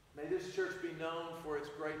 May this church be known for its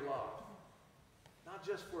great love. Not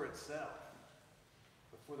just for itself,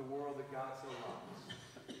 but for the world that God so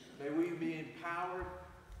loves. May we be empowered,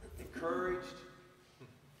 encouraged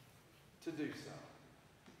to do so.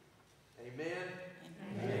 Amen.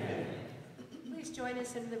 Amen. Please join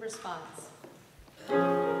us in the response.